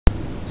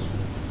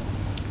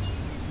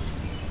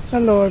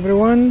Hello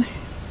everyone,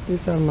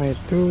 these are my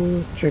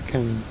two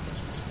chickens.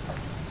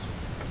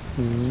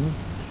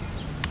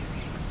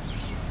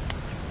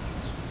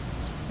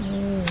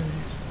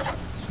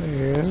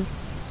 Here.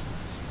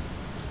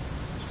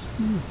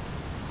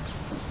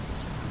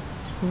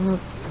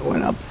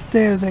 Went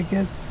upstairs, I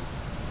guess.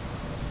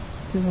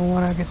 Didn't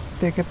want to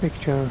take a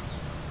picture.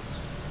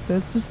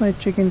 This is my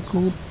chicken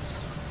coops.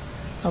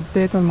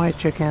 Update on my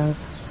chickens.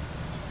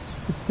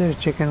 It's their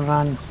chicken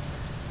run.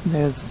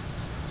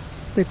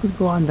 They could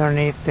go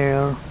underneath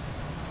there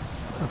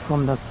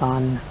from the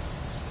sun.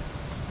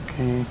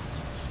 Okay.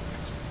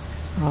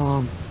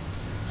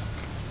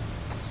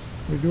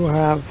 We do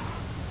have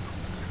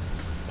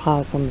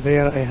possums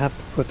here. I have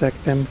to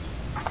protect them.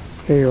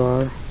 Here you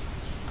are.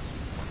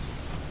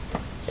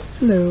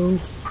 Hello.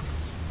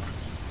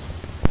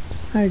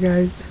 Hi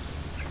guys.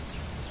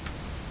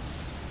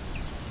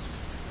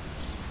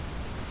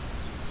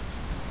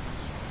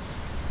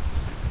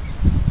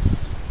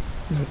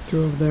 There are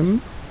two of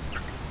them.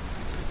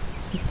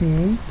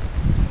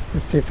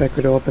 Let's see if I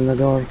could open the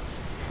door.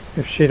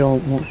 If she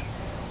don't want.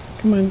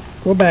 Come on,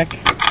 go back.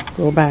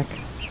 Go back.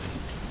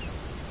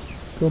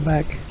 Go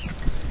back.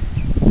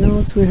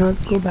 No, sweetheart,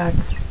 go back.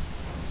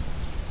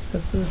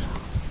 That's good.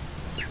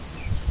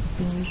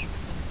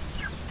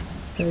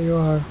 There you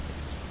are.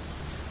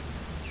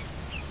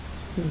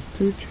 There's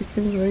two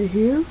chickens right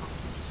here.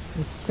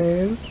 The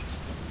stairs.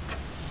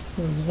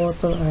 There's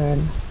water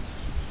and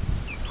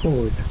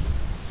food.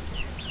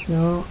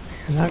 No,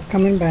 you're not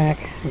coming back.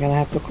 You're gonna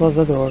have to close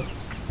the door.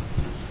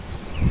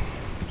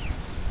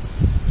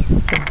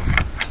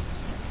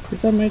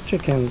 These are my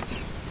chickens.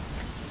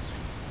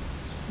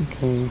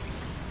 Okay.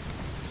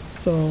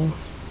 So,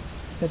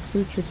 I have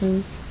two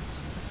chickens.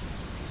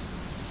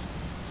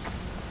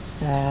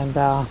 And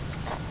I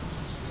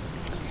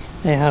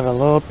have a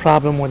little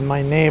problem with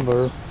my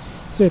neighbor.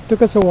 So it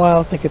took us a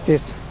while to get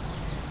this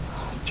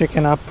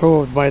chicken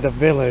approved by the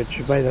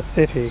village, by the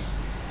city.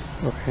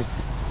 Okay.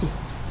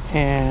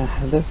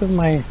 And this is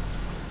my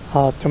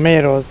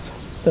tomatoes.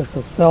 This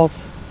is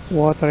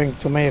self-watering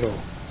tomato.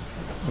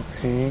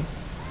 Okay.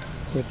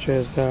 Which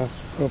is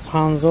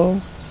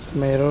Rapunzel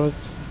tomatoes.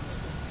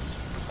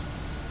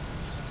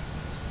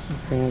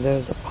 Okay,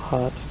 there's the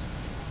pot.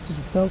 It's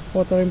a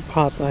self-watering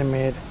pot I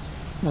made,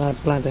 and I'm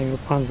planting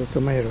Rapunzel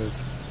tomatoes.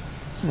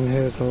 And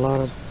here's a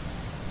lot of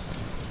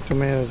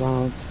tomatoes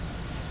on it.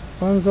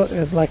 Rapunzel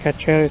is like a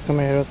cherry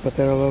tomatoes, but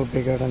they're a little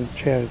bigger than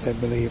cherries, I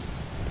believe.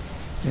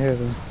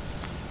 Here's a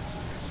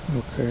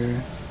okay.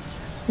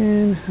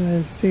 And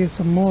I see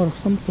some more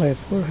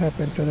someplace. What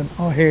happened to them?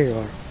 Oh, here you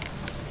are.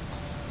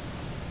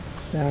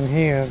 Down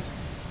here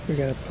we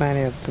got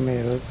plenty of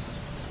tomatoes.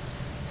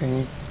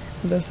 Okay,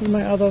 this is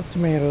my other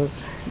tomatoes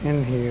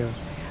in here.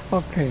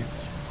 Okay,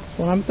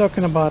 what I'm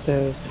talking about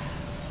is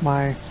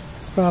my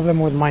problem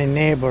with my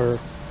neighbor.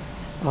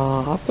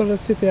 After the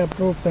city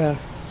approved that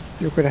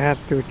you could have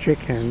two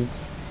chickens,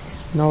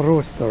 no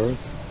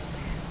roosters,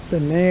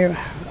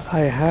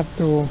 I have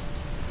to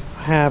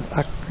have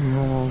a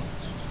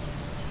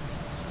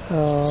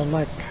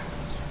like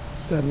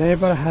the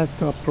neighbor has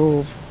to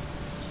approve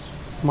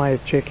my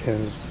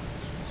chickens,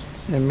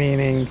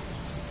 meaning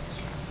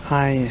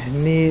I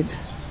need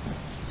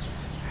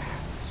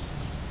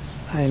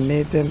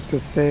them to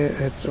say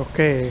it's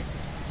okay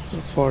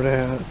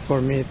for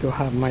me to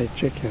have my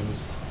chickens.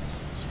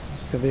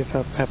 So these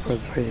are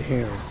peppers right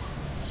here.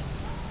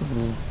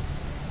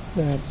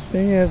 The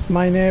thing is,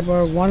 my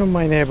neighbor, one of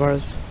my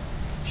neighbors,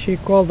 she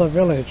called the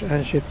village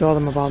and she told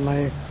them about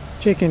my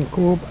chicken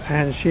coop,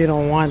 and she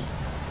don't want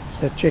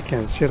the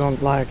chickens. She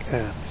don't like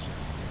that.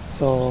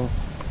 So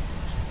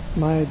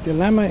my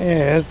dilemma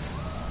is,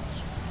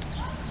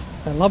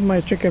 I love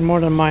my chicken more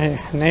than my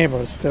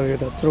neighbors, tell you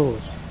the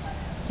truth.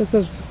 This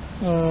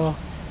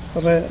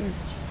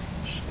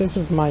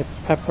is my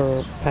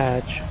pepper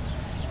patch,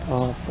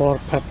 4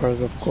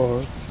 peppers of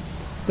course.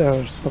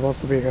 They're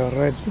supposed to be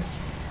red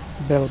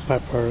bell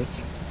peppers,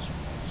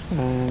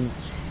 and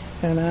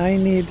I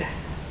need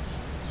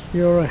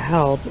your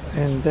help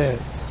in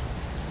this,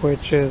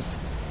 which is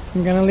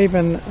I'm gonna leave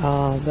in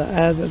the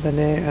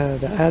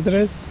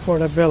address for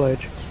the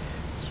village.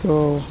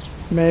 So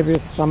maybe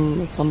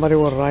somebody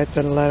will write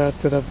a letter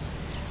to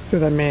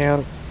the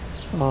mayor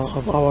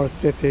of our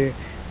city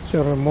to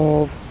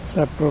remove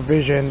the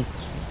provision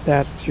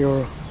that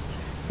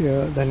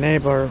the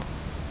neighbor,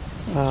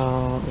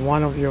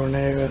 one of your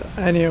neighbor,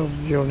 any of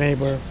your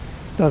neighbor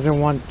doesn't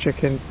want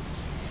chicken.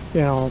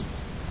 You know,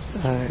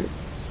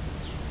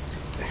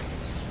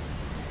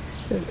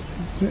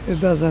 it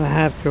doesn't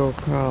have to.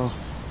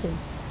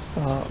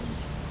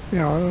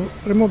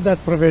 Remove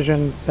that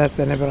provision that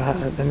the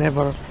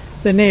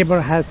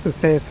neighbor has to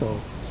say so,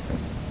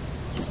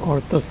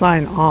 or to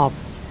sign off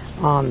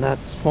on that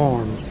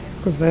form,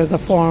 because there's a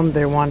form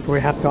we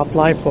have to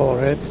apply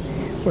for it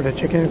for the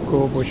chicken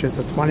coop, which is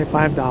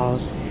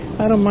 $25.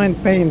 I don't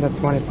mind paying the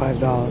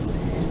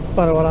 $25,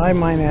 but what I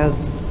mind is,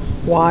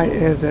 why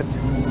is it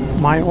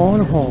my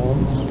own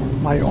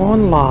home, my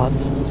own lot,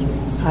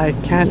 I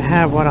can't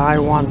have what I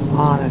want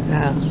on it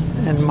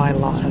in my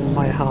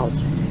house?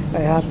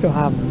 I have to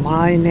have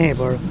my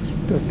neighbor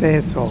to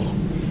say so.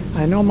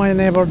 I know my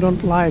neighbor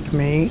don't like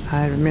me.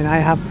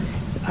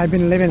 I've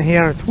been living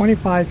here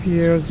 25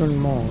 years or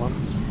more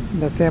in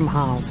the same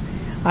house.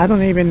 I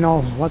don't even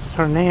know what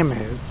her name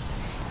is,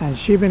 and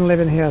she been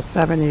living here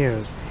 7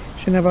 years.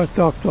 She never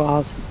talked to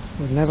us,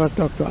 never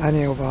talked to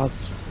any of us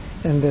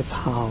in this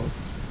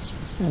house.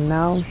 And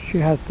now she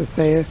has to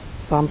say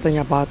something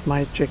about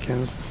my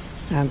chickens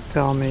and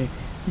tell me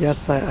yes,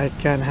 I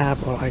can have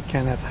or I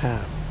cannot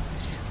have,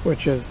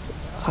 which is,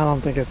 I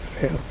don't think it's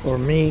fair for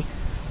me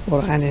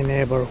or any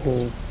neighbor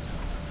who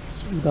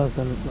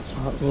doesn't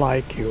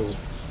like you.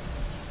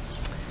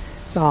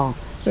 So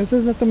this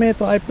is the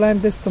tomato. I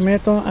planted this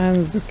tomato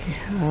and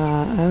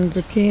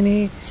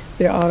zucchini.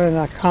 They are in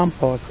a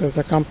compost. There's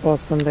a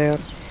compost in there,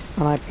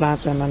 and I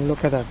plant them, and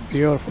look at that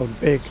beautiful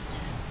big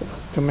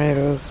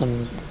tomatoes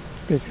and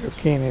big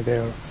zucchini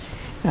there.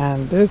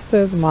 And this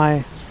is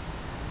my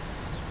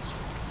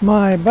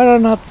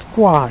butternut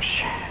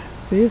squash.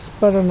 These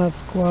butternut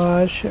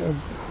squash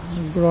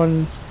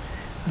grown.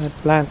 I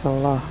plant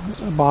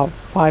about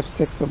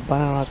 5-6 of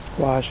butternut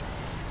squash.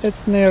 It's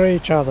near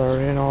each other,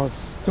 you know,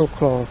 it's too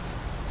close.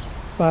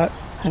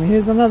 And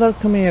here's another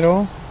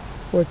tomato,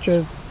 which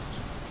is,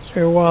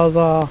 it was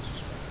a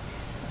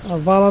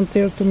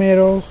volunteer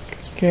tomato,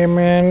 came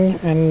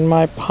in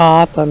my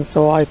pot, and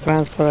so I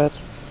transfer it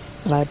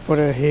and I put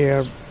it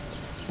here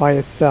by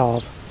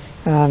itself.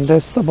 And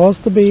this is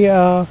supposed to be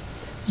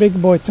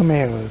big boy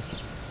tomatoes,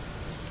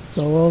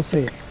 so we'll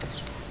see.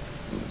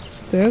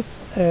 This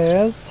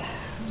is,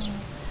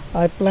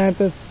 I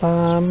planted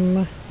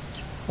some,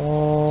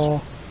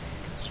 well,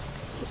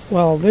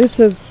 this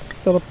is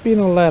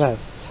Filipino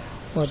lettuce,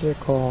 what do you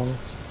call,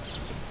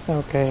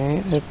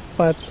 okay, it's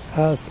but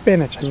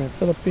spinach,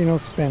 Filipino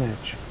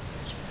spinach,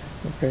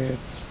 okay,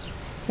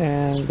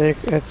 and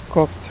it's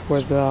cooked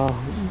with,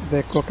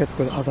 they cook it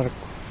with other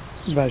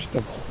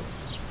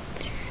vegetables,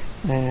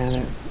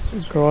 and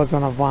it grows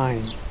on a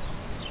vine.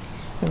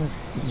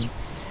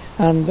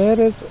 And there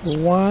is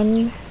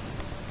one,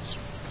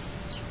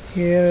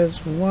 here is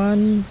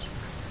one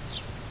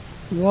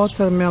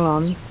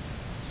watermelon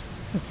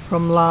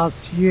from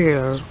last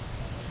year.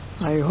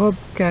 I hope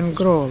can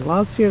grow.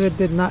 Last year it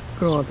did not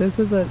grow. This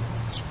is the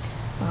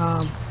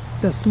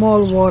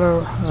small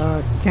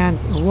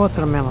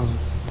watermelons,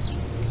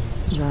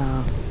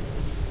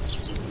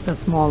 the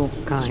small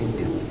kind.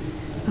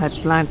 I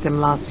planted them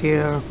last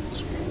year.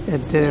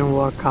 It didn't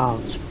work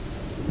out.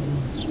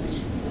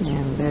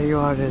 And there you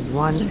are. There's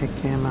one. It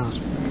came out.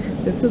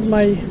 This is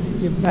my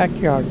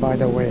backyard, by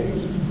the way.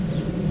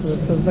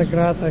 This is the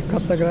grass. I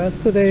cut the grass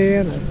today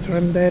and I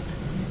trimmed it,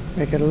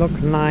 make it look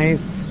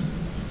nice.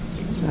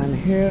 And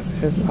here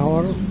is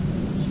our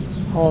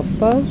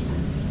hostas.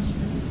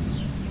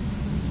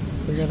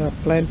 We got a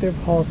plenty of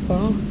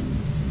hosta.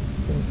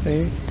 You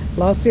see,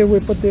 last year we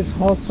put these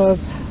hostas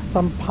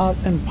some pots.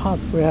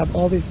 We have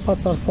all these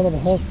pots are full of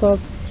hostas,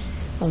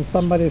 and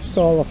somebody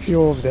stole a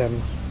few of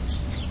them.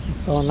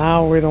 So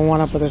now we don't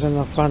want to put it in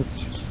the front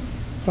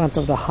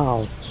of the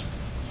house.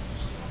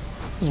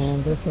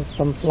 And this is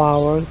some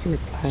flowers we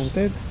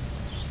planted.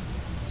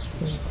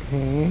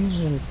 Okay,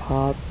 in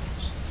pots.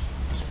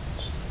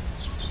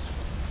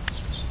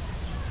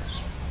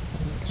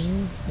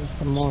 Okay, there's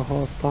some more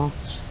hosta.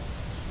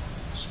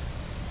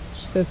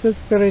 This is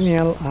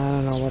perennial. I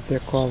don't know what they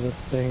call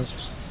these things.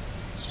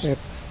 It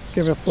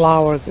gives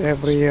flowers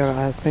every year.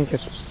 I think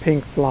it's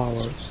pink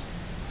flowers.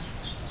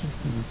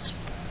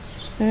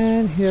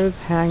 And here's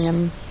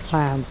hanging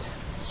plant.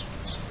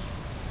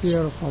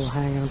 Beautiful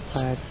hanging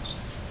plant.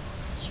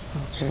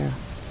 Okay.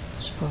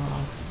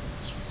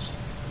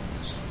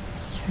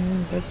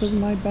 And this is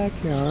my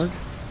backyard.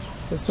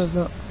 This is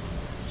a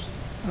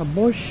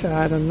bush.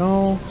 I don't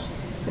know.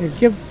 It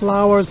gives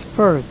flowers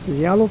first,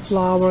 yellow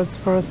flowers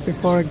first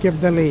before it gives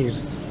the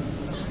leaves.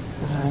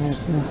 And it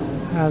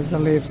has the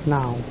leaves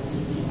now.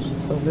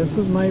 So this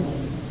is my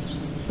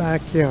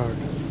backyard,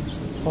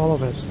 all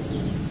of it.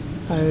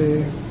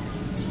 I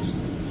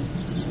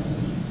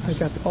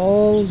got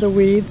all the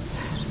weeds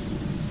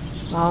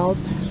out.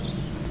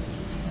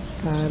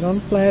 I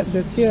don't plant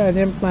this year. I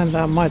didn't plant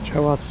that much. I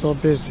was so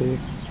busy.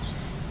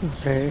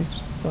 Okay,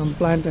 so I'm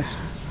planting,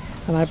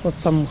 and I put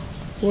some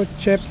wood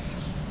chips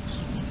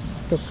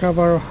to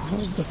cover,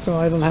 so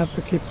I don't have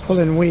to keep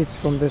pulling weeds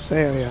from this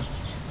area.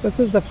 This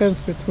is the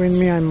fence between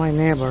me and my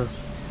neighbor.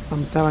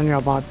 I'm telling you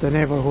about the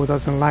neighbor who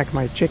doesn't like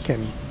my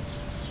chicken,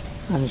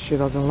 and she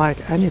doesn't like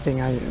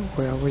anything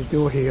we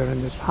do here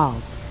in this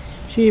house.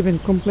 She even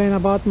complained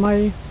about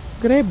my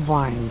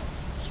grapevine.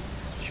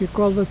 She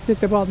called the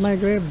city about my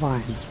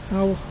grapevine.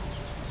 How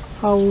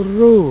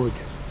rude.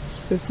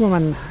 This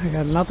woman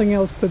had nothing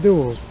else to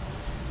do,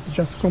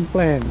 just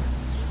complain.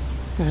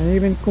 And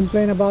even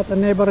complain about the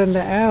neighbor in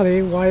the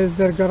alley. Why is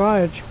their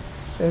garage?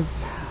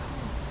 It's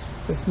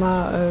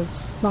not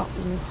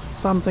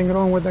something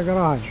wrong with the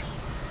garage.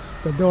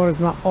 The door is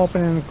not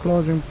opening and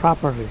closing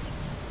properly.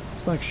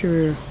 It's like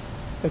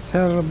it's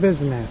her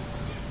business.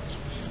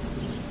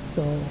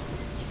 So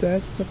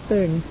that's the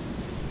thing.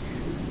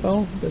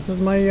 Well, this is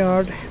my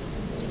yard.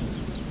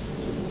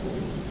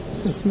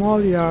 It's a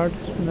small yard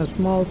in a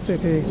small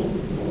city.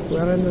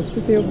 We're in the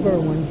city of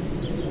Berwyn,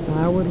 and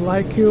I would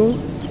like you,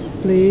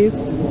 please,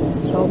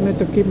 help me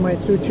to keep my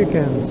 2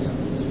 chickens.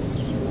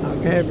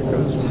 Okay,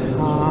 because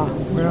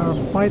we are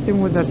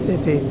fighting with the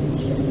city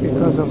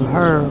because of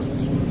her.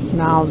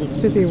 Now the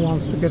city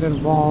wants to get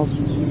involved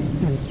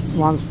and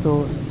wants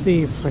to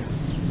see if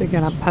they're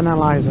gonna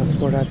penalize us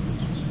for that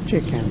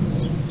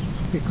chickens,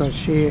 because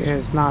she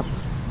is not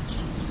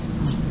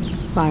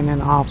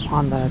signing off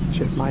on that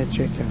my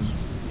chickens.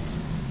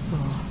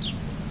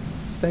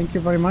 Thank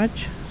you very much,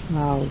 and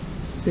I'll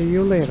see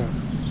you later.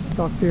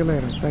 Talk to you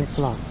later. Thanks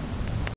a lot.